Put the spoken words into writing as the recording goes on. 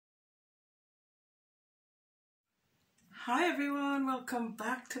Hi everyone, welcome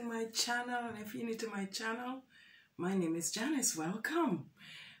back to my channel. And if you're new to my channel, my name is Janice. Welcome.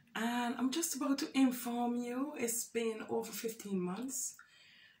 And I'm just about to inform you, it's been over 15 months.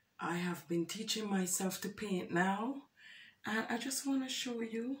 I have been teaching myself to paint now, and I just want to show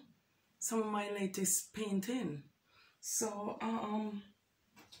you some of my latest painting. So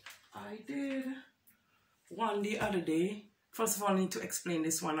I did one the other day. First of all, I need to explain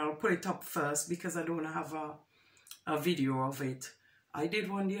this one. I'll put it up first because I don't have a video of it. I did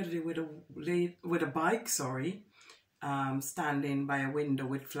one the other day with a bike, standing by a window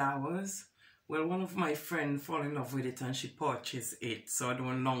with flowers. Well, one of my friends fell in love with it and she purchased it, so I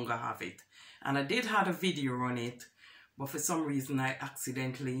don't longer have it. And I did have a video on it, but for some reason I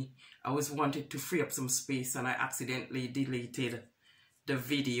wanted to free up some space and I accidentally deleted the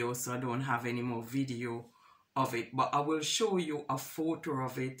video, so I don't have any more video of it. But I will show you a photo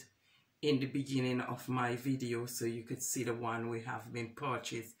of it in the beginning of my video so you could see the one we have been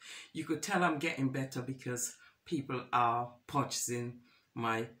purchased. You could tell I'm getting better because people are purchasing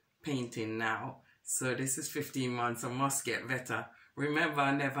my painting now. So this is 15 months, I must get better. Remember,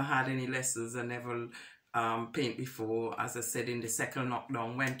 I never had any lessons, I never paint before. As I said, in the second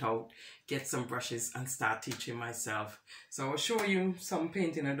lockdown, went out, get some brushes and start teaching myself. So I'll show you some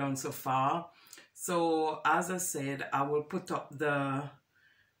painting I've done so far. So as I said, I will put up the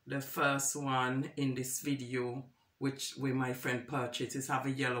first one in this video, which my friend purchased. It have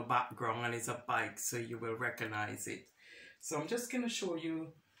a yellow background and it's a bike, so you will recognize it. So I'm just going to show you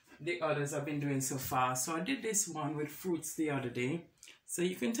the others I've been doing so far. So I did this one with fruits the other day. So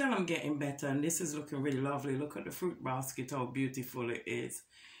you can tell I'm getting better, and this is looking really lovely. Look at the fruit basket, how beautiful it is.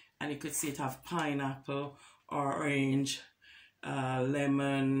 And you could see it have pineapple, orange,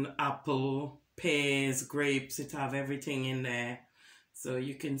 lemon, apple, pears, grapes. It have everything in there. So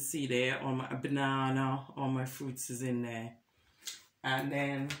you can see there, all my banana, all my fruits is in there. And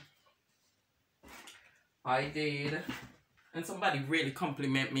then I did, and somebody really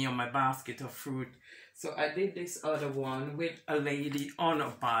complimented me on my basket of fruit. So I did this other one with a lady on a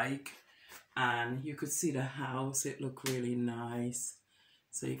bike, and you could see the house. It looked really nice.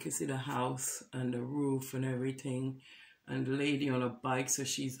 So you can see the house and the roof and everything, and the lady on a bike, so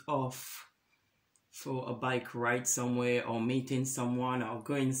she's off for a bike ride somewhere or meeting someone or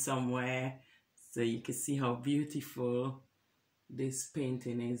going somewhere. So you can see how beautiful this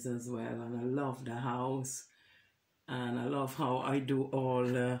painting is as well. And I love the house, and I love how I do all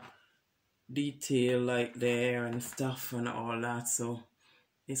the detail like there and stuff and all that. So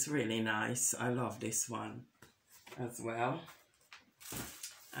it's really nice. I love this one as well.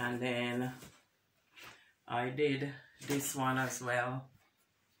 And then I did this one as well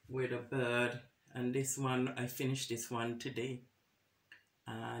with a bird. And this one, I finished this one today.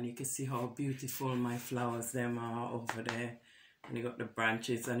 And you can see how beautiful my flowers them are over there. And you got the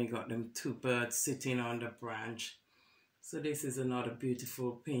branches, and you got them two birds sitting on the branch. So this is another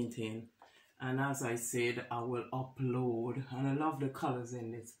beautiful painting. And as I said, I will upload. And I love the colors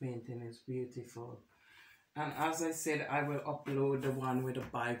in this painting, it's beautiful. And as I said, I will upload the one with the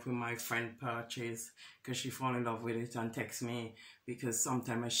bike with my friend purchased, because she fell in love with it and text me, because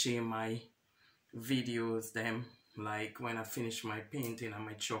sometimes I share my videos them, like when I finish my painting I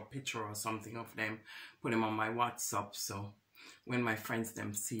might show a picture or something of them, put them on my WhatsApp, so when my friends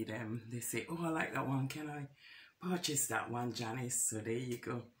them see them, they say, oh, I like that one, can I purchase that one, Janice? So there you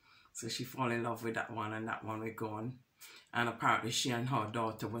go. So she fall in love with that one, and that one we're gone. And apparently she and her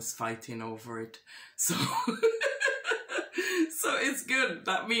daughter was fighting over it, so so it's good.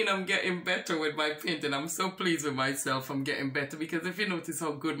 That means I'm getting better with my painting. I'm so pleased with myself. I'm getting better, because if you notice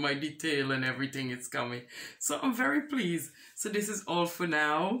how good my detail and everything is coming. So I'm very pleased. So this is all for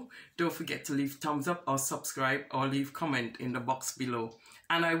now. Don't forget to leave thumbs up or subscribe or leave comment in the box below.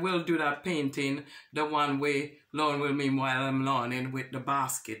 And I will do that painting, the one where lawn with me while I'm lawning with the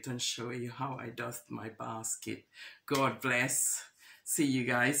basket, and show you how I dust my basket. God bless. See you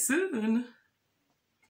guys soon.